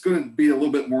it. It's going to be a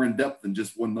little bit more in depth than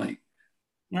just one night.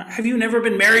 Have you never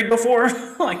been married before?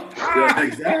 Like, yeah,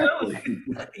 exactly.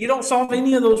 You don't solve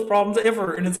any of those problems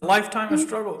ever, and it's a lifetime of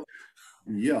struggle.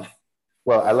 Yeah.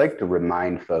 Well, I like to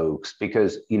remind folks,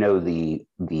 because, you know, the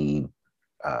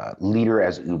leader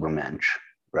as Übermensch,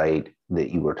 right,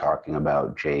 that you were talking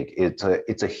about, Jake, it's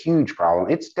a huge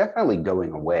problem. It's definitely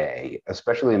going away,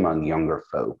 especially among younger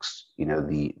folks. You know,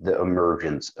 the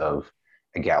emergence of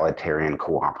egalitarian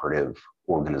cooperative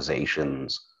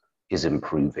organizations is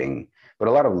improving, but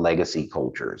a lot of legacy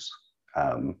cultures,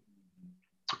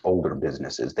 older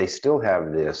businesses, they still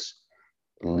have this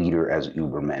leader as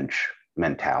Übermensch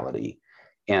mentality.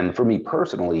 And for me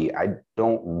personally, I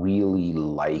don't really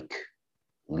like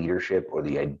leadership or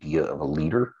the idea of a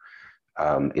leader.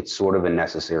 It's sort of a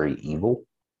necessary evil.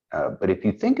 But if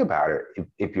you think about it,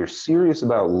 if you're serious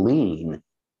about lean,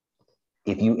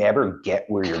 if you ever get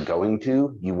where you're going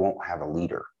to, you won't have a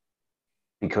leader.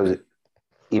 because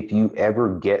if you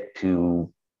ever get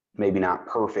to maybe not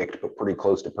perfect, but pretty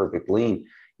close to perfect lean,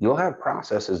 you'll have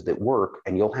processes that work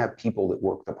and you'll have people that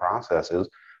work the processes,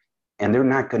 and they're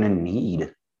not going to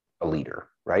need a leader,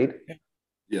 right?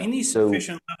 Yeah. Any So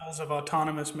sufficient levels of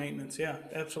autonomous maintenance. Yeah,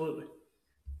 absolutely.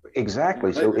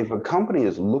 exactly. So if a company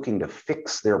is looking to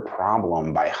fix their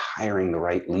problem by hiring the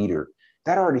right leader,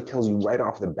 that already tells you right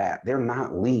off the bat, they're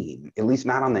not lean, at least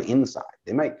not on the inside.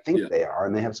 They might think they are,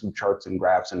 and they have some charts and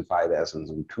graphs and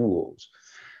 5S's and tools,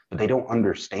 but they don't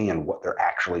understand what they're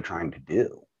actually trying to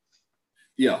do.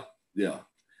 Yeah. Yeah.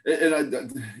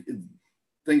 And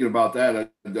thinking about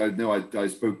that, I know I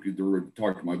spoke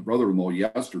to my brother-in-law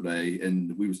yesterday,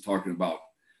 and we was talking about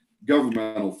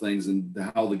governmental things and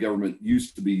how the government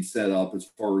used to be set up as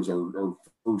far as our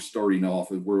first starting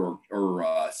off, and where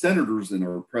our senators and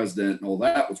our president and all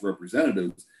that was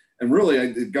representatives. And really,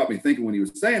 it got me thinking when he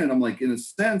was saying it. I'm like, in a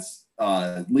sense,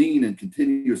 lean and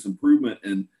continuous improvement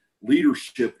and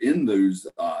leadership in those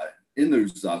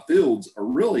fields are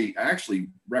really actually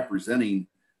representing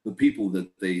the people that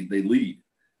they lead,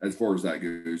 as far as that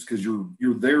goes, because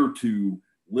you're there to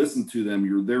listen to them,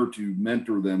 you're there to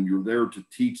mentor them, you're there to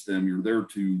teach them, you're there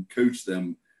to coach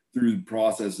them through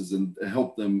processes and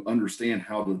help them understand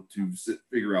how to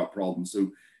figure out problems. So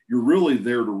you're really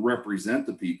there to represent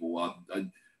the people. I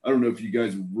don't know if you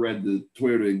guys read the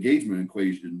Toyota engagement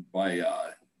equation by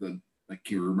I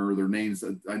can't remember their names,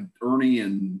 Ernie,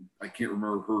 and I can't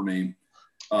remember her name.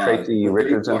 Tracy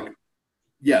Richardson.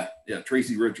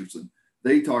 Tracy Richardson.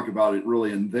 They talk about it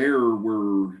really, and their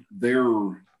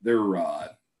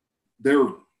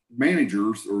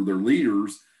managers or their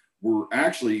leaders were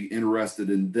actually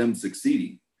interested in them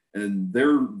succeeding, and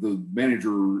their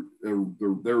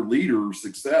leader's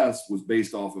success was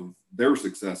based off of their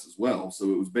success as well.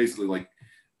 So it was basically like,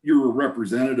 you're a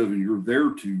representative and you're there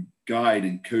to guide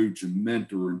and coach and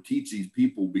mentor and teach these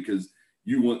people, because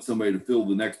you want somebody to fill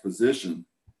the next position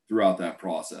throughout that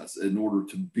process in order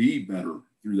to be better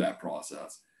through that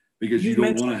process, because you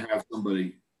don't want to have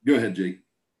somebody. Go ahead, Jake.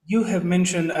 You have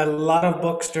mentioned a lot of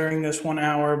books during this 1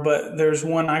 hour, but there's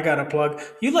one I got to plug.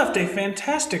 You left a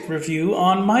fantastic review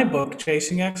on my book,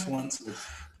 Chasing Excellence.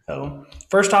 So,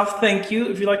 first off, thank you.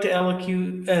 If you'd like to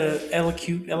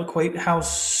eloquate how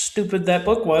stupid that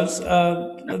book was,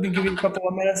 let me give you a couple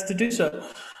of minutes to do so.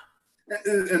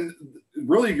 And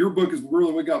really, your book is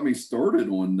really what got me started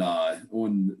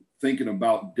on thinking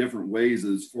about different ways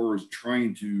as far as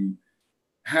trying to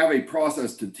have a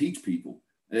process to teach people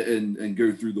and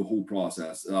go through the whole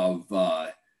process of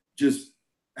just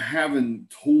having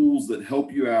tools that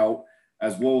help you out,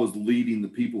 as well as leading the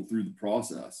people through the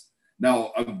process.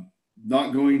 Now, I'm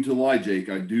not going to lie, Jake.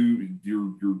 I do.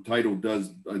 Your title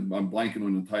does. I'm blanking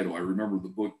on the title. I remember the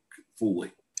book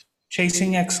fully.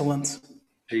 Chasing Excellence.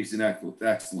 Chasing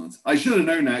Excellence. I should have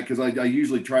known that, because I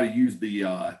usually try to use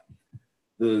the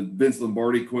Vince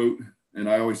Lombardi quote, and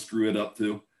I always screw it up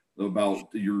too, about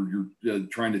you're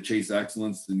trying to chase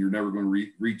excellence and you're never going to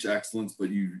reach excellence,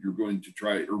 but you're going to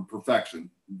try, or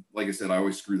perfection. Like I said, I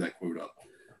always screw that quote up.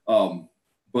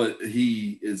 But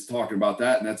he is talking about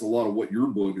that, and that's a lot of what your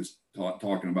book is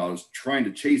talking about, is trying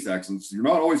to chase excellence. You're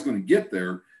not always going to get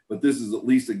there, but this is at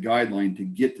least a guideline to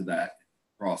get to that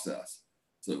process.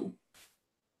 So,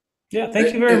 yeah,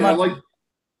 thank you very much.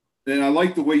 I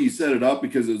like the way you set it up,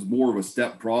 because it's more of a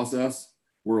step process,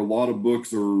 where a lot of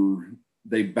books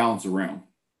they bounce around.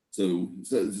 So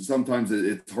sometimes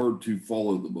it's hard to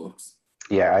follow the books.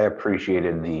 Yeah, I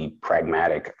appreciated the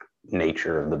pragmatic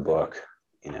nature of the book.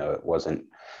 You know, it wasn't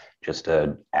just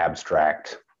an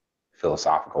abstract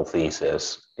philosophical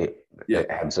thesis. It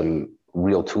had some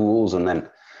real tools, and then,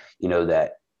 you know,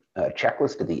 that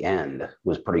checklist at the end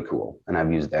was pretty cool, and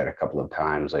I've used that a couple of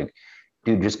times. Like,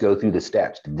 dude, just go through the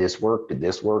steps. Did this work? Did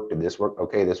this work? Did this work?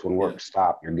 Okay, this one worked.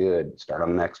 Stop. You're good. Start on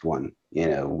the next one. You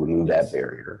know, remove that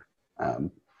barrier.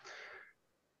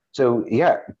 So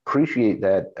yeah, appreciate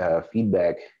that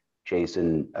feedback,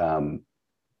 Jason.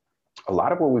 A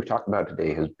lot of what we've talked about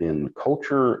today has been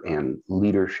culture and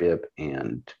leadership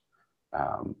and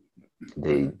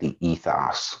the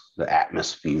ethos, the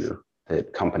atmosphere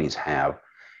that companies have.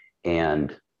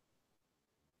 And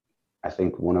I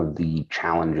think one of the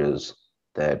challenges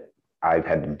that I've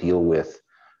had to deal with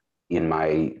in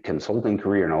my consulting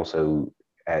career, and also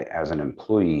as an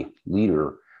employee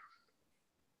leader,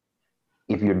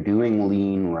 if you're doing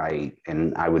lean right,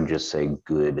 and I would just say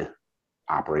good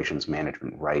operations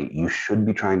management right, you should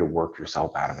be trying to work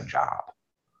yourself out of a job.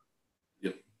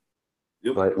 Yep.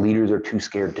 But leaders are too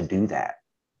scared to do that,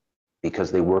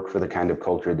 because they work for the kind of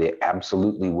culture they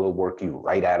absolutely will work you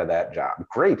right out of that job.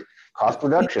 Great. Cost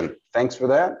reduction. Thanks for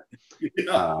that.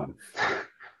 Yeah.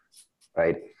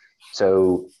 right?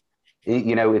 So,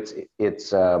 you know, it's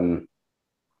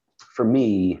for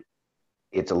me,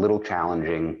 it's a little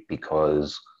challenging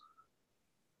because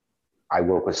I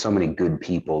work with so many good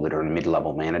people that are in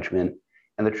mid-level management.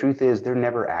 And the truth is, they're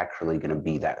never actually going to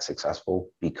be that successful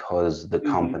because the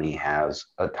company has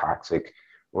a toxic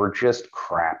or just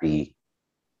crappy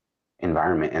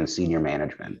environment and senior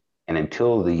management. And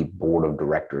until the board of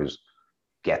directors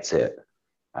gets it,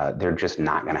 they're just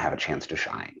not going to have a chance to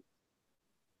shine.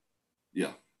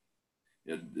 Yeah.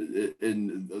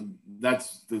 And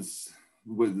that's this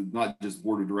with not just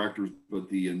board of directors, but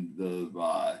the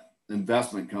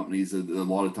investment companies. A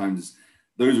lot of times,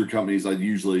 those are companies I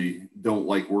usually don't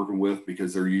like working with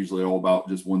because they're usually all about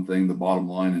just one thing, the bottom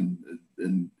line,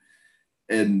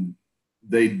 and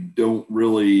they don't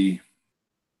really.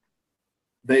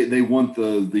 They want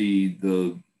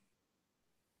the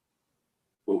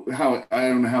how, I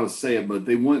don't know how to say it, but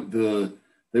they want the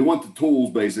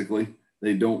tools basically.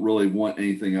 They don't really want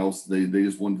anything else. They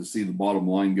just want to see the bottom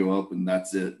line go up, and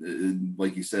that's it. And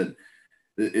like you said,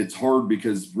 it's hard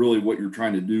because really what you're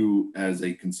trying to do as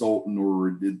a consultant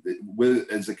or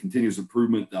as a continuous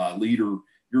improvement leader,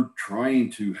 you're trying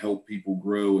to help people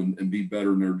grow and be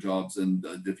better in their jobs. And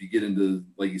if you get into,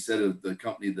 like you said, the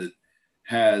company that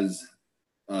has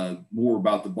more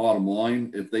about the bottom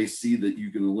line, if they see that you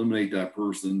can eliminate that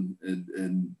person,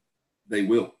 and they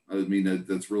will. I mean,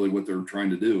 that's really what they're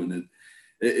trying to do. And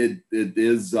it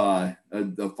is a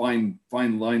fine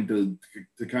line to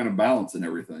kind of balance and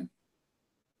everything.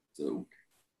 So,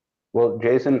 well,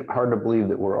 Jason, hard to believe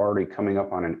that we're already coming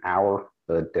up on an hour,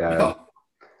 but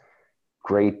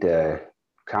great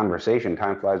conversation.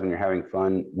 Time flies when you're having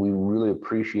fun. We really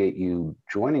appreciate you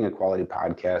joining Equality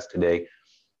Podcast today.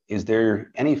 Is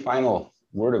there any final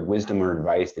word of wisdom or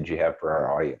advice that you have for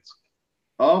our audience?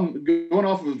 Going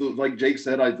off of like Jake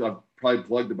said, I've probably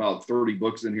plugged about 30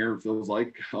 books in here. It feels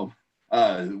like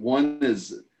one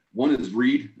is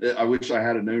read. I wish I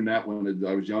had known that when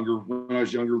I was younger. When I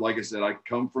was younger, like I said, I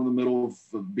come from the middle of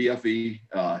BFE,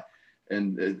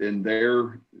 and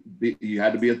there you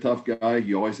had to be a tough guy.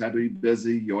 You always had to be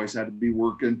busy. You always had to be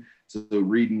working. So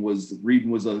reading was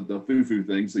the foo-foo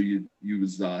thing. So you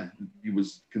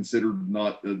was considered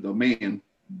not a man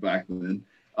back then.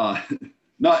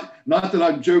 Not that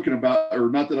I'm joking about, or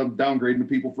not that I'm downgrading the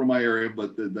people from my area,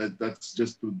 but that's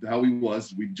just how he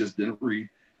was. We just didn't read.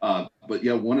 But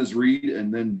yeah, one is read,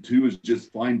 and then two is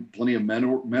just find plenty of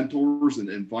mentors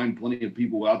and find plenty of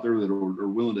people out there that are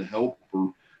willing to help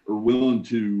or willing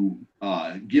to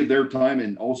give their time,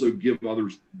 and also give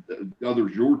others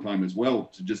your time as well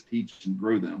to just teach and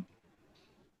grow them.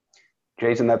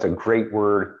 Jason, that's a great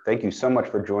word. Thank you so much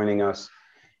for joining us.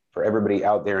 For everybody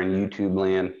out there in YouTube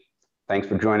land, thanks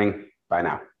for joining. Bye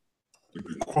now.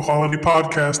 Quality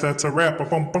Podcast, that's a wrap.